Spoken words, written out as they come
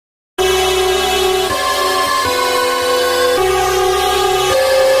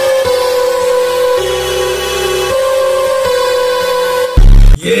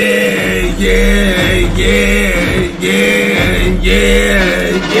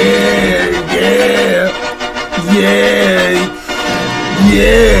Yeah.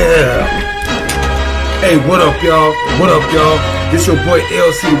 Yeah. Hey, what up, y'all? What up, y'all? This your boy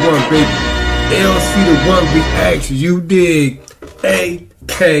LCDAONE, baby. LCDAONE reacts. You dig?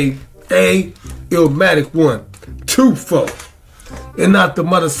 AKA Illmatic 1, 2, 4. And not the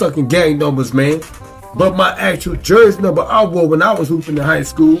motherfucking gang numbers, man. But my actual jersey number I wore when I was hooping in high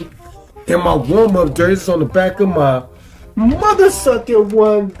school. And my warm-up jersey's on the back of my motherfucking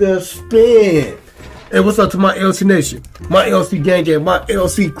Wonder Spin. Hey, what's up to my LC Nation? My LC gang, my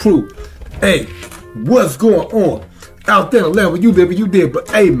LC crew. Hey, what's going on? Out there, level, you live, you did. But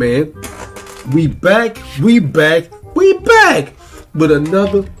hey, man, we back with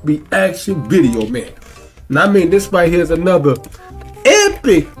another reaction video, man. Now, I mean, this right here is another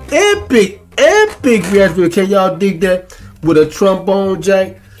epic reaction video. Can y'all dig that? With a trombone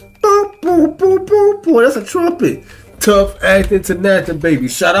jack. Boom, boom, boom, boom, boom. That's a trumpet. Tough Act International, baby.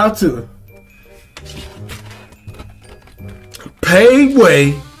 Shout out to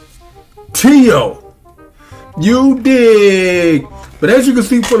Paidway T.O. You dig? But as you can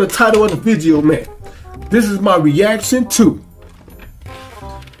see from the title of the video, man, this is my reaction to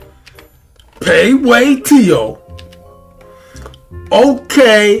Paidway T.O.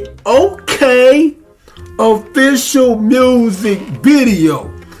 Okay, official music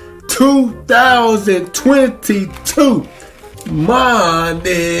video 2022. My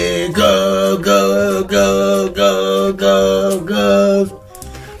nigga, go.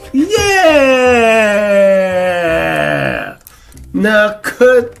 Yeah. Now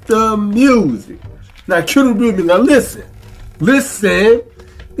cut the music. Now cue the music. Now listen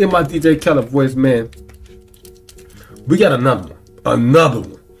in my DJ Khaled voice, man. We got another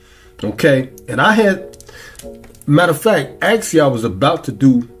one. Okay, and I had, matter of fact, actually I was about to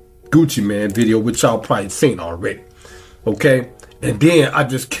do Gucci Man video, which y'all probably seen already. Okay, and then I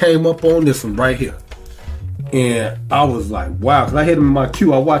just came up on this one right here, and I was like, wow, because I had him in my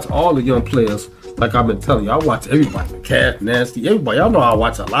queue. I watch all the young players, like I've been telling you. I watch everybody, Cash, Nasty, everybody. Y'all know I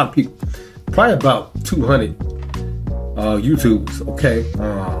watch a lot of people, probably about 200 YouTubers. Okay,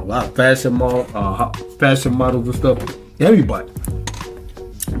 a lot of fashion models and stuff, everybody.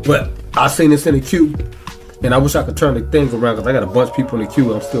 But I seen this in the queue, and I wish I could turn the things around because I got a bunch of people in the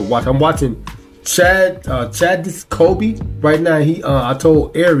queue. I'm still watching. I'm watching Chad this Kobe right now. I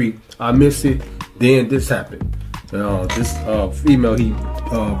told Ari I miss it. Then this happened. This female he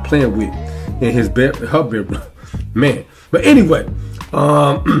playing with in his bed, her bedroom, man. But anyway,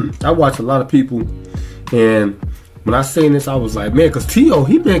 I watch a lot of people, and when I seen this, I was like, man, because T.O.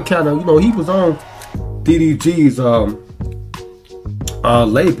 he been kind of, he was on DDG's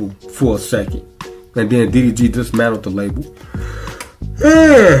label for a second, and then DDG dismantled the label,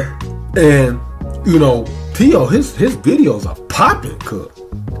 and T.O. his videos are popping. Cuz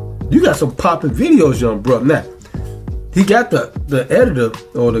you got some popping videos, young bro. Now he got the editor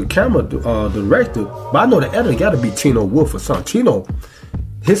or the camera director, but I know the editor got to be Tino Wolf or something. Tino,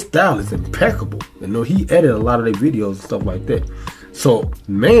 his style is impeccable. He edited a lot of their videos and stuff like that. So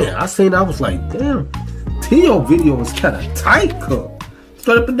man, I was like, damn, T.O. video was kind of tight, cuz.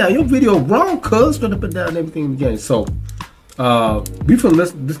 Straight up and down. Your video wrong, cuz. Straight up and down, everything in the game. So we finna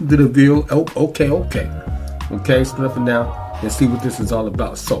listen to the video. Okay, straight up and down, and see what this is all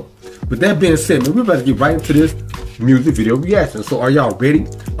about. So with that being said, man, we're about to get right into this music video reaction. So are y'all ready?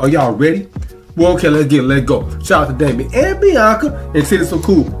 Well, okay, let's go. Shout out to Damien and Bianca and City So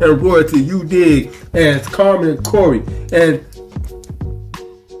Cool and Royalty, you dig, and Carmen and Corey, and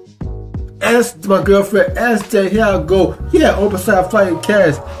ask my girlfriend SJ, here I go. Yeah, Overside Fighting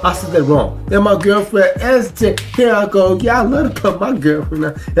Cash. I said that wrong. And my girlfriend SJ, here I go. Yeah, I love to put my girlfriend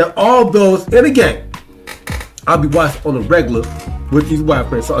now. And all those in the game, I'll be watching on the regular with these white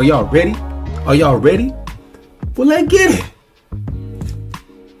friends. So are y'all ready? Well, let's get it.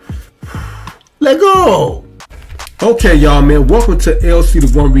 Let's go. Okay, y'all, man, welcome to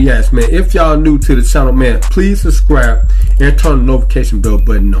LCDAONE Reacts, man. If y'all new to the channel, man, please subscribe and turn the notification bell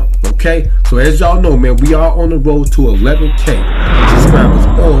button on, okay? So as y'all know, man, we are on the road to 11K subscribers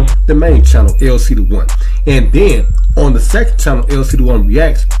on the main channel, LCDAONE. And then on the second channel, LCDAONE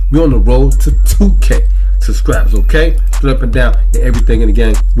Reacts, we're on the road to 2K subscribers, okay? Straight up and down and everything in the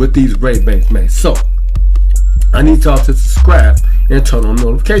game with these Ray-Bans, man. So I need y'all to subscribe and turn on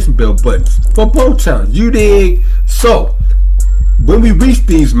notification bell buttons for both channels, you dig? So when we reach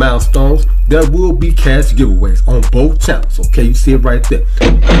these milestones, there will be cash giveaways on both channels, okay? You see it right there.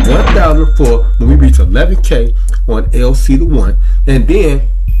 1,000 for when we reach 11K on LCDAONE, and then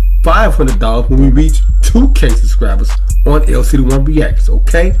 $500 when we reach 2K subscribers on LCDAONE Reacts,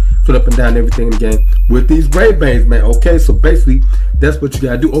 okay? Put up and down everything in the game with these Ray-Bans, man, okay? So basically, that's what you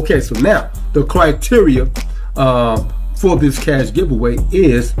gotta do. Okay, so now the criteria for this cash giveaway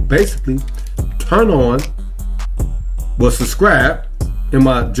is basically turn on, subscribe in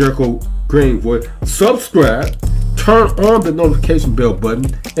my Jericho Green voice, subscribe, turn on the notification bell button,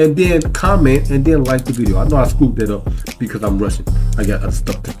 and then comment, and then like the video. I know I screwed that up because I'm rushing. I got other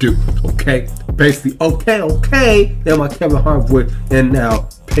stuff to do. Okay, basically, okay. And my Kevin Hart voice, and now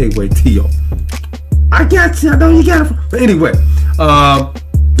Paidway T.O. I got you. I know you got it. But anyway,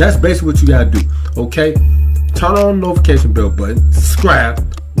 that's basically what you gotta do. Okay, turn on the notification bell button, subscribe,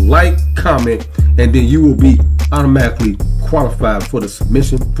 like, comment, and then you will be automatically qualified for the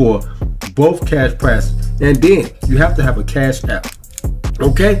submission for both cash prizes. And then you have to have a cash app.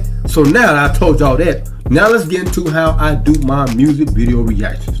 Okay, so now that I told y'all that, now let's get into how I do my music video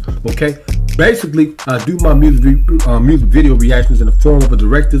reactions. Okay, basically I do my music video reactions in the form of a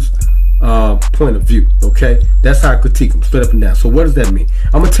director's point of view. Okay, that's how I critique them straight up and down. So what does that mean?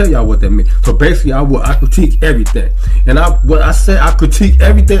 I'm gonna tell y'all what that means. So basically I critique everything, and when I say I critique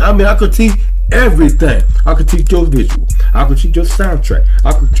everything, I mean I critique everything. I critique your visual, I critique your soundtrack,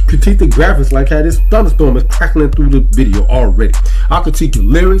 I critique the graphics, like how this thunderstorm is crackling through the video already. I critique your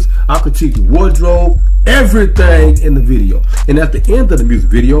lyrics, I critique your wardrobe, everything in the video. And at the end of the music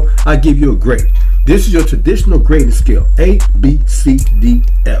video, I give you a grade. This is your traditional grading scale, A, B, C, D,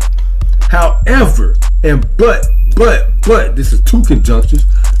 F. However, but this is two conjunctions.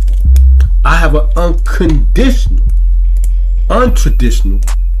 I have an untraditional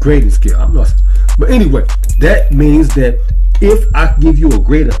grading scale. I'm not, but anyway, that means that if I give you a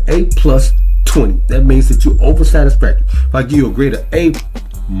grade of A plus 20, that means that you're over satisfactory. If I give you a grade of A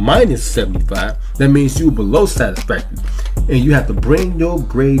minus 75, that means you're below satisfactory, and you have to bring your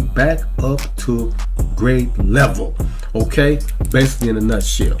grade back up to grade level. Okay, basically in a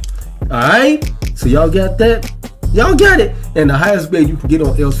nutshell. Alright, so y'all got that? Y'all got it. And the highest grade you can get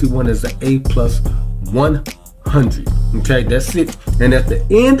on LC1 is an A plus 100. Okay, that's it. And at the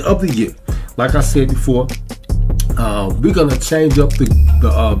end of the year, like I said before, we're gonna change up the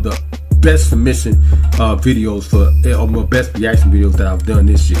best submission videos for best reaction videos that I've done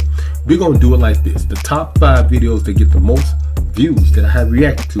this year. We're gonna do it like this: the top 5 videos that get the most views that I have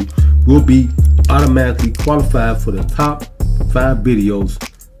reacted to will be automatically qualified for the top 5 videos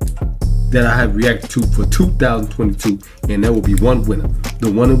that I have reacted to for 2022, and there will be one winner.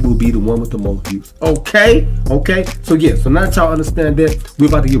 The winner will be the one with the most views. Okay? So yeah, so now that y'all understand that, we're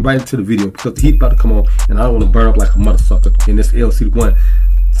about to get right into the video because the heat about to come on, and I don't want to burn up like a mother sucker in this LCDAONE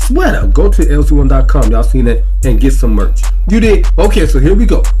sweater. Go to LC1.com, y'all seen that, and get some merch. You did? Okay, so here we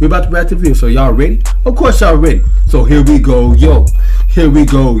go. We're about to react to the video. So y'all ready? Of course y'all ready. So here we go, yo. Here we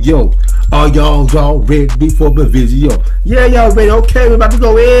go, yo. Are y'all ready for the video? Yeah, y'all ready? Okay, we're about to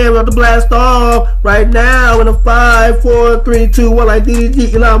go in. We're about to blast off right now in a 5, 4, 3, 2, 1. Like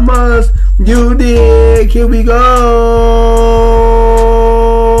DDG, Elon Musk. You dig? Here we go.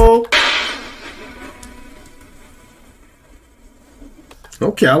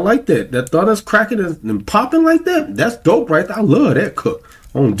 Okay, I like that. That thunder's cracking and popping like that. That's dope, right there. I love that cook.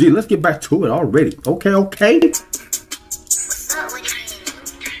 Oh, gee, let's get back to it already. Okay.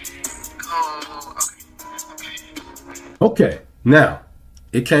 Okay, now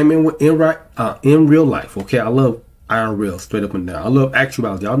it came in with in real life. Okay, I love IRL straight up and down. I love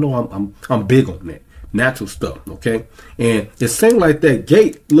actuality. Y'all know I'm big on that natural stuff. Okay, and it seemed like that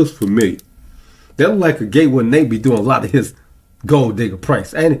gate looks familiar. That look like a gate where Nate be doing a lot of his gold digger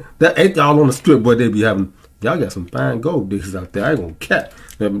pranks. Ain't y'all on the strip where they be having? Y'all got some fine gold diggers out there. I ain't gonna cap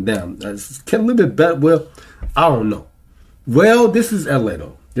them down. It's a little bit better. Well, I don't know. Well, this is LA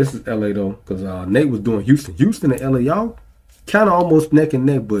though. This is LA though, because Nate was doing Houston. Houston and LA, y'all kind of almost neck and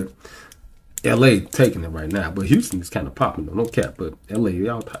neck, but LA taking it right now. But Houston is kind of popping though, no cap. But LA,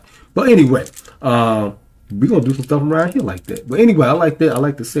 y'all tight. But anyway, we're gonna do some stuff around here like that. But anyway, I like that. I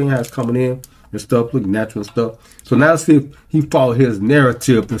like the seeing how it's coming in and stuff, looking natural and stuff. So now let's see if he followed his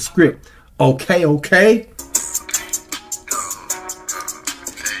narrative, the script. Okay.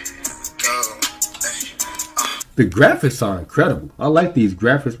 The graphics are incredible. I like these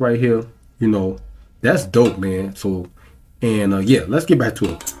graphics right here. You know, that's dope, man. So, and yeah, let's get back to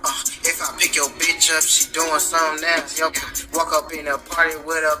it. If I pick your bitch up, she doing something else. Yo, walk up in a party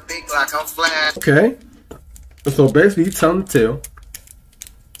with a big like I'm flash. Okay. So basically, he's telling the tale,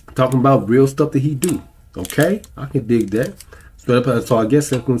 talking about real stuff that he do. Okay, I can dig that. So I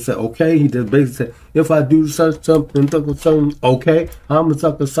guess I'm gonna say okay. He just basically said, if I do something, okay, I'm a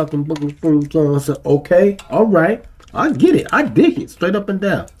sucker, I said okay, all right. I get it. I dig it. Straight up and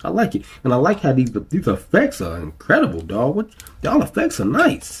down. I like it. And I like how these effects are incredible, dog. Y'all effects are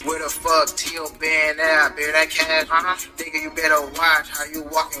nice. Where the fuck T.O. been at? Bear that cash. Nigga, you better watch how you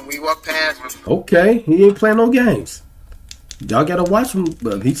walking. We walk past. Okay. He ain't playing no games. Y'all gotta watch him.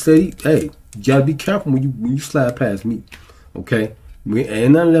 But he say, hey, you gotta be careful when you slide past me. Okay?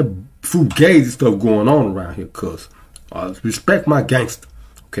 Ain't none of that fugazi stuff going on around here, cuz. Respect my gangster.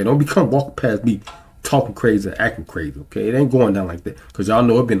 Okay? Don't become walking past me talking crazy and acting crazy. Okay? It ain't going down like that. Because y'all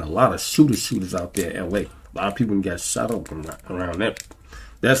know it been a lot of shooters out there in LA. A lot of people got shot up around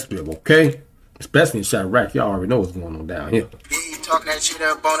that strip. Okay? Especially in Chirac. Y'all already know what's going on down here. He talking that shit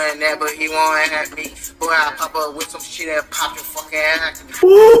up on that net, but he won't at me. Boy, I pop up with some shit that pop your fucking ass.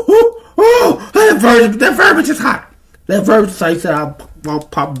 Ooh, that verbiage is hot. That verbiage is hot. He said, I'll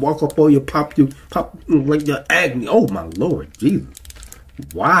walk up on you, pop like your agony. Oh, my Lord, Jesus.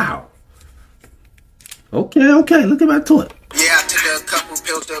 Wow. Okay, look back to it. Yeah, I took a couple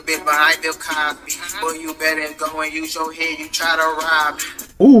pills to a bit, but I Bill Cosby. Boy, you better go and use your head, you try to rob me.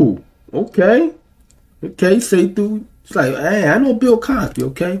 Ooh, okay. Okay, say through. It's like, hey, I know Bill Cosby,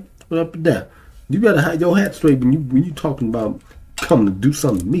 okay? Put up and down. You better have your hat straight when you talking about coming to do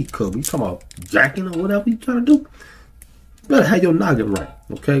something to me, cuz. You talking about jacking or whatever you trying to do. You better have your noggin right,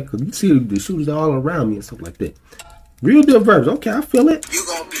 okay? Because you see the shooters all around me and stuff like that. Real deal verbs. Okay, I feel it. You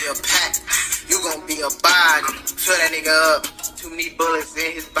gonna be a pack. You gonna be a body. Fill that nigga up. Too many bullets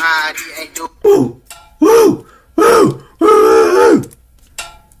in his body. Ain't do. Woo.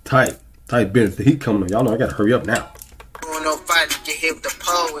 Tight business. The heat coming on. Y'all know I gotta hurry up now. Doing no fight to get hit with the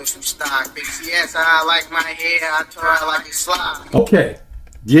pole if you start. Bitch, yes, I like my hair. I told her I like it slide. Okay.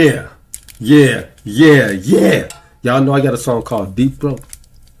 Yeah. Y'all know I got a song called Deep Throat.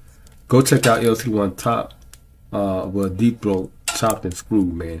 Go check out LCDAONE Top. Deep Throat, Chopped and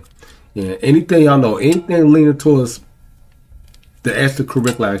Screwed, man. Yeah, anything y'all know, anything leaning towards the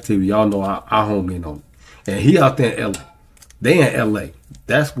extracurricular activity, y'all know I home in on it. And he out there in LA. They in LA.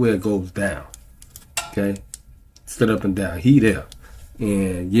 That's where it goes down. Okay? Straight up and down. He there.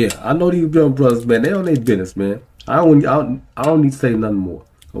 And yeah, I know these young brothers, man, they on their business, man. I don't need to say nothing more.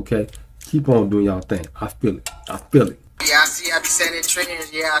 Okay? Keep on doing y'all thing. I feel it. Yeah, I be setting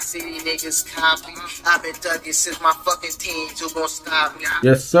trends. Yeah, I see these niggas copy. I've been thugging since my fucking teens. Who gonna stop me?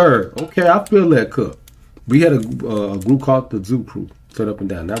 Yes, sir. Okay, I feel that, cuz. We had a group called the Zoo Crew, set up and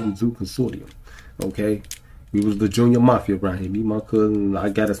down. That was Zoo Consortium. Okay? We was the junior mafia around here. Me, my cousin, I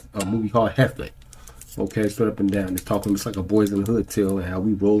got a movie called Hefe. Okay, straight up and down. It's talking just like a Boys in the Hood tale and how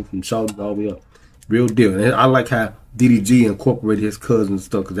we rolled from Charlotte all the way up. Real deal. And I like how DDG incorporated his cousins and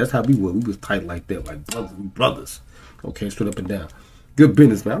stuff, because that's how we were. We was tight like that, like brothers. We brothers. Okay, straight up and down. Good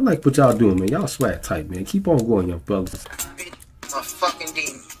business, man. I like what y'all doing, man. Y'all swag tight, man. Keep on going, young brothers. A fucking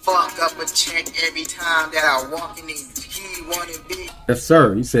demon. Fuck up a check every time that I walk in. He wanted be. Yes,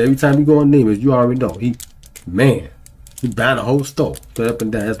 sir. He said every time you go in Neiman's, you already know. He buying a whole store. Straight up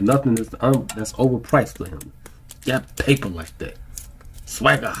and down. There's nothing that's overpriced for him. Got paper like that.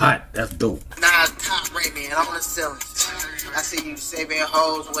 Swagger hot. That's dope. Nah, top rate, man. On the ceiling. I see you saving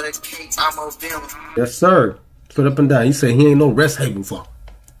hoes with a cake. I'm a villain. Yes, sir. Straight up and down. He said he ain't no rest haven for him.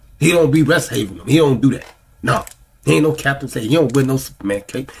 He don't be rest haven him. He don't do that. No. He ain't no captain say he don't wear no Superman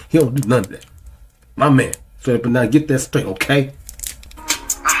cape. He don't do none of that. My man. Straight up and down. Get that straight, okay?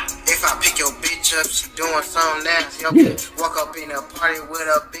 If I pick your bitch up, she doing something nasty. Okay? Yeah. Walk up in a party with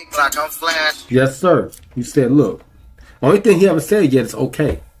a big like I'm Flash. Yes, sir. He said, look. Only thing he haven't said yet is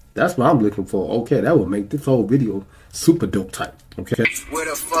okay. That's what I'm looking for. Okay, that would make this whole video super dope type. Okay. Where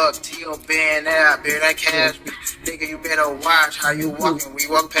the fuck T.O. been at? Bear that cash. Nigga, you better watch how you walking. We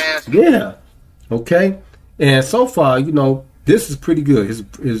walk past. Yeah. Okay. And so far, you know, this is pretty good. His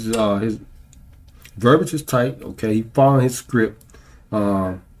verbiage is tight. Okay. He following his script.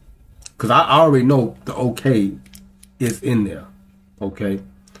 Cause I already know the okay is in there. Okay.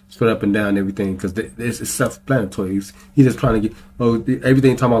 Straight up and down and everything, because it's self-explanatory. He's just trying to get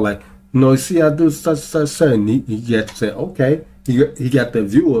everything talking about, like, you know, see, I do such and he got to say, okay. He got the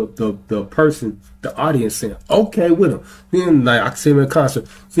view of the person, the audience saying, okay with him. Then, like, I can see him in concert.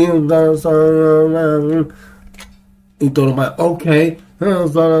 See him, he thought about, okay.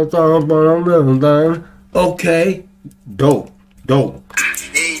 Okay. Dope.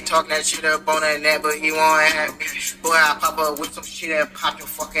 He talking that shit up on that net, but he won't have me. Boy, I pop up with some shit that pop your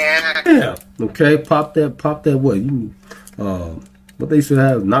fucking ass. Yeah. Okay. Pop that what? What they used to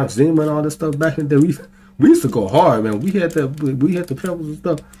have, Noxzema and all this stuff back in the day. We used to go hard, man. We had the pebbles and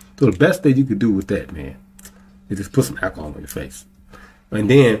stuff. So the best thing you could do with that, man, is just put some alcohol on your face. And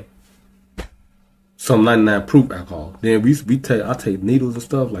then some 99 proof alcohol. Then I take needles and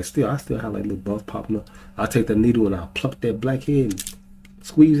stuff. Like I still have like little bumps popping up. I take that needle and I pluck that blackhead and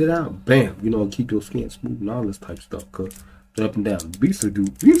squeeze it out. Bam, you know, keep your skin smooth and all this type of stuff. Cause up and down. We used to do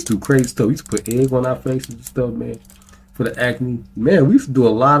crazy stuff. We used to put eggs on our faces and stuff, man. For the acne, man, we used to do a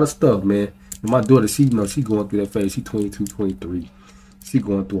lot of stuff, man. And my daughter, she going through that phase. She 22, 23. She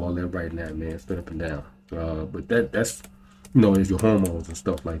going through all that right now, man. Straight up and down. But that's, you know, it's your hormones and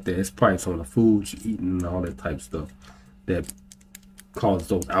stuff like that. It's probably some of the foods you're eating and all that type of stuff that causes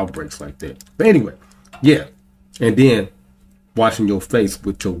those outbreaks like that. But anyway, yeah. And then washing your face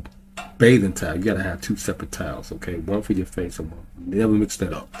with your bathing towel. You gotta have 2 separate towels, okay? One for your face and one. Never mix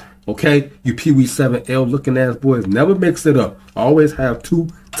that up, okay? You Pee-wee 7L looking ass boys, never mix it up. Always have 2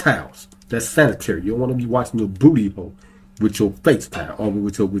 towels. That's sanitary. You don't want to be washing your booty hole with your face towel, or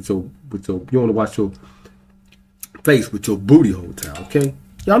with your. You don't want to wash your face with your booty hole towel, okay?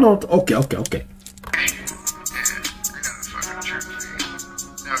 Y'all know. Okay.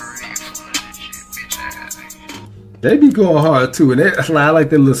 They be going hard too, and I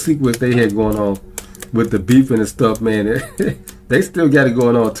like that little sequence they had going on with the beefing and stuff, man. They still got it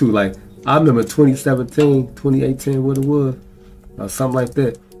going on too. Like I remember 2017, 2018, what it was, or something like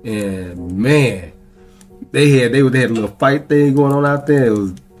that. And man, they had a little fight thing going on out there. It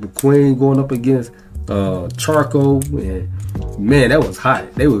was the Queen going up against Charcoal, and man, that was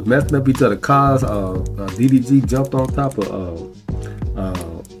hot. They was messing up each other's cars. DDG jumped on top of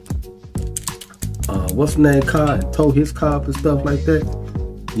what's the name car and towed his car and stuff like that.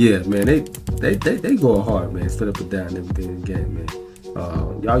 Yeah, man, they going hard, man. Set up and down and everything in the game, man.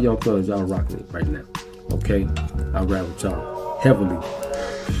 Y'all young fellas, y'all rocking it right now. Okay, I ride with y'all heavily.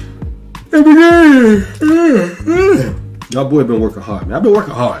 Y'all boy been working hard, man. I've been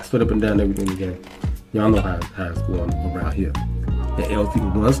working hard, straight up and down everything in the game. Y'all know how it's going around here. The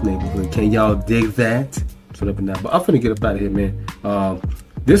LCDAONE neighborhood. Can y'all dig that? Straight up and down. But I'm finna get up out of here, man.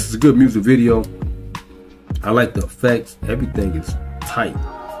 This is a good music video. I like the effects. Everything is tight.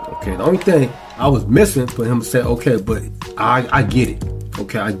 Okay, the only thing I was missing for him to say okay, but I get it.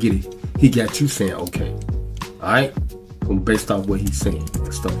 Okay, I get it. He got you saying okay. Alright? Based off what he's saying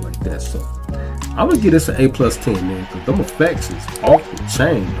and stuff like that. So I'm gonna give this an A+10, man, because them effects is off the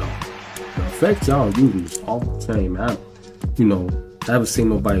chain, though. The effects y'all using is off the chain, man. I haven't seen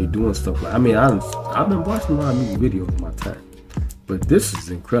nobody doing stuff like. I mean, I've been watching a lot of music videos in my time, but this is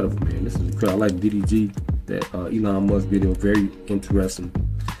incredible, man. This is incredible. I like DDG, that Elon Musk video, very interesting.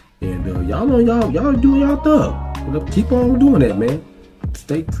 And y'all know y'all doing y'all thing. Keep on doing that, man.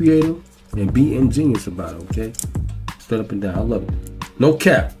 Stay creative and be ingenious about it, okay? Straight up and down. I love it. No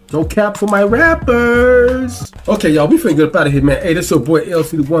cap. No cap for my rappers. Okay, y'all, we finna get up out of here, man. Hey, this your boy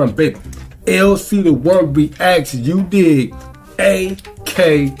LCDAONE, baby. LCDAONE reacts, you dig.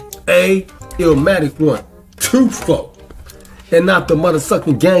 AKA Illmatic 124. And not the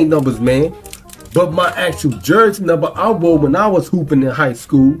motherfucking gang numbers, man. But my actual jersey number I wore when I was hooping in high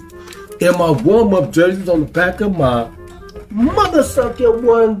school. And my warm-up jerseys on the back of my motherfucking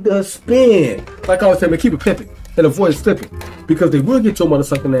one to spin. Like I was saying, man, keep it pimping and avoid slipping. Because they will get your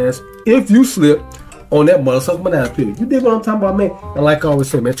motherfucking ass if you slip on that motherfucking banana peel. You dig what I'm talking about, man? And like I always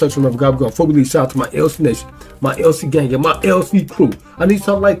say, man, church remember God, before we leave, shout out to my LC Nation, my LC gang, and my LC crew. I need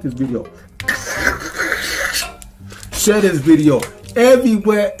something like this video. Share this video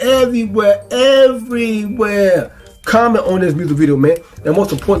everywhere. Comment on this music video, man. And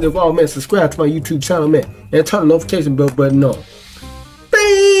most importantly of all, man, subscribe to my YouTube channel, man. And turn the notification bell button on.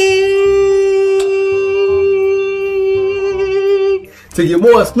 To get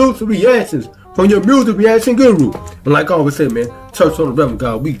more exclusive reactions from your music reaction guru. And like I always say, man, church on the Reverend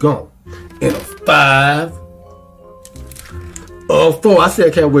God, we gone. In a 5, a 4. I said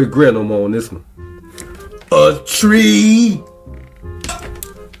I can't wear gray no more on this one. A 3,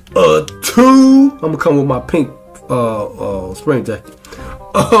 a 2. I'm gonna come with my pink spring jacket.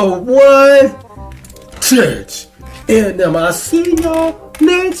 A 1. Church. And then I see y'all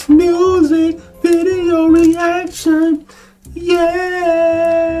next music video reaction. Yeah.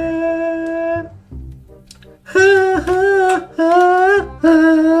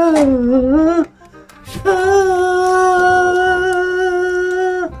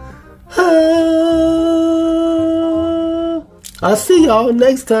 I'll see y'all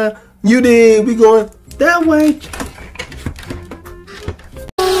next time. You did. We going that way.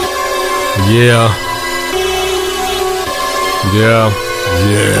 Yeah.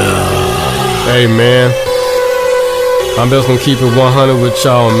 Hey, man. I'm just gonna keep it 100 with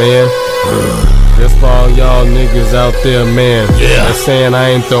y'all, man. That's for all y'all niggas out there, man. Yeah. That's saying I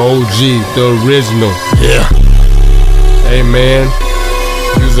ain't the OG, the original. Yeah. Hey, man.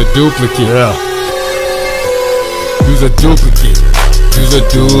 You's a duplicate. Yeah. You's a duplicate. You's a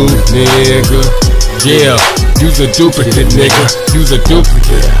dupe, nigga. Yeah, you's a duplicate, nigga. You's a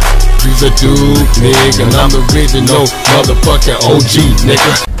duplicate. You's a dupe, nigga. And I'm the original motherfucking OG,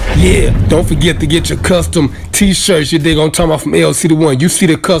 nigga. Yeah, don't forget to get your custom t-shirts, you dig what I'm talking about, from LCDAONE. You see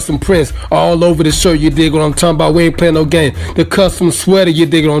the custom prints all over the shirt, you dig what I'm talking about. We ain't playing no game. The custom sweater, you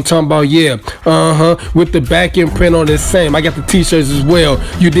dig what I'm talking about, yeah. With the back end print on the same. I got the t-shirts as well.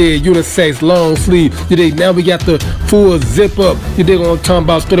 You dig unisex, long sleeve. You dig, now we got the full zip up. You dig what I'm talking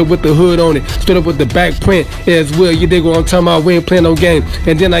about, straight up with the hood on it. Straight up with the back print as well. You dig what I'm talking about, we ain't playing no game.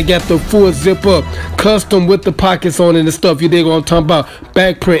 And then I got the full zip up, custom with the pockets on it and stuff. You dig what I'm talking about,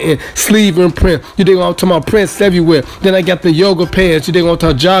 back print and sleeve and print. You dig what I'm talking about, prints everywhere. Then I got the yoga pants. You dig what I'm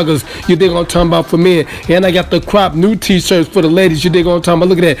talking about, joggers. You dig what I'm talking about, for men. And I got the crop new t-shirts for the ladies. You dig what I'm talking about,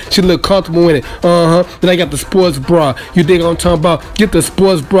 look at that. She look comfortable in it. Then I got the sports bra. You dig what I'm talking about, get the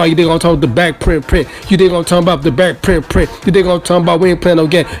sports bra. You dig what I'm talking about, the back print. You dig what I'm talking about, the back print. You dig what I'm talking about, we ain't playing no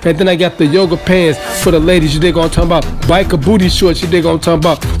game. And then I got the yoga pants for the ladies. You dig what I'm talking about, biker booty shorts. You dig what I'm talking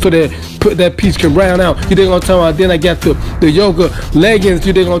about, so that that piece can round out. You dig what I'm talking about. Then I got the yoga leggings.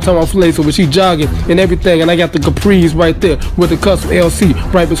 You dig what I'm talking about, for ladies, so when she jogging and everything. And I got the capris right there with the custom LC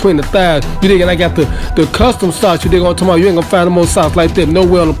right between the thighs. You dig? And I got the custom socks. You dig what I'm talking about. You ain't gonna find no more socks like that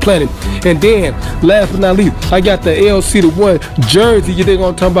nowhere on the planet. And then last but not least, I got the LCDAONE jersey. You dig what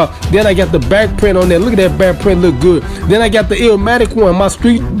I'm talking about. Then I got the back print on there. Look at that back print, look good. Then I got the Illmatic one, my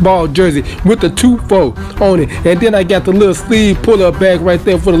street ball jersey with the 2-fold on it. And then I got the little sleeve pull-up bag right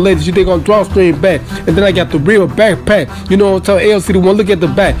there for the ladies. You dig on drawstring back. And then I got the real backpack. You know what I'm talking about, LCDAONE. Look at the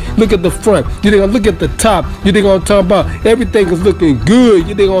back, look at the front. You dig, look at the top. You dig what I'm talking about. Everything is looking good.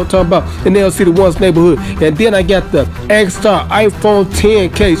 You dig what I'm talking about, in LCDAONE's neighborhood. And then I got the X-Star iPhone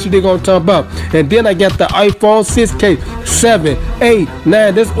 10 case. You dig what I'm talking about. And then I got the iPhone 6 case, 7, 8,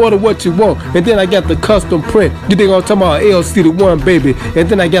 9. Just order what you want. And then I got the custom print. You dig what I'm talking about, LCDAONE, baby. And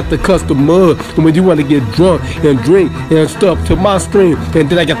then I got the custom mug when you want to get drunk and drink and stuff to my stream. And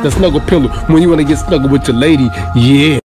then I got the snuggle pillow when you want to get snuggle with your lady. Yeah.